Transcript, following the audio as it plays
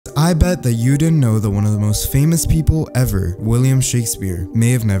I bet that you didn't know that one of the most famous people ever, William Shakespeare, may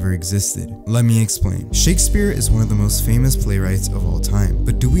have never existed. Let me explain. Shakespeare is one of the most famous playwrights of all time,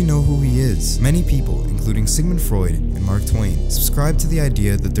 but do we know who he is? Many people, including Sigmund Freud and Mark Twain, subscribe to the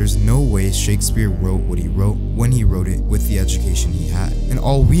idea that there's no way Shakespeare wrote what he wrote when he wrote it with the education he had. And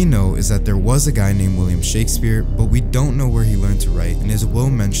all we know is that there was a guy named William Shakespeare, but we don't know where he learned to write, and his will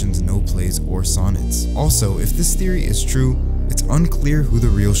mentions no plays or sonnets. Also, if this theory is true, it's unclear who the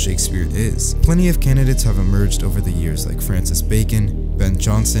real Shakespeare is. Plenty of candidates have emerged over the years, like Francis Bacon, Ben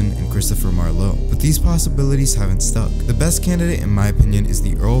Jonson, and Christopher Marlowe, but these possibilities haven't stuck. The best candidate, in my opinion, is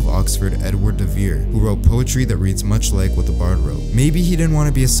the Earl of Oxford, Edward de Vere, who wrote poetry that reads much like what the Bard wrote. Maybe he didn't want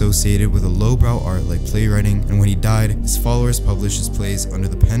to be associated with a lowbrow art like playwriting, and when he died, his followers published his plays under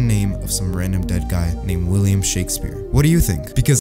the pen name of some random dead guy named William Shakespeare. What do you think? Because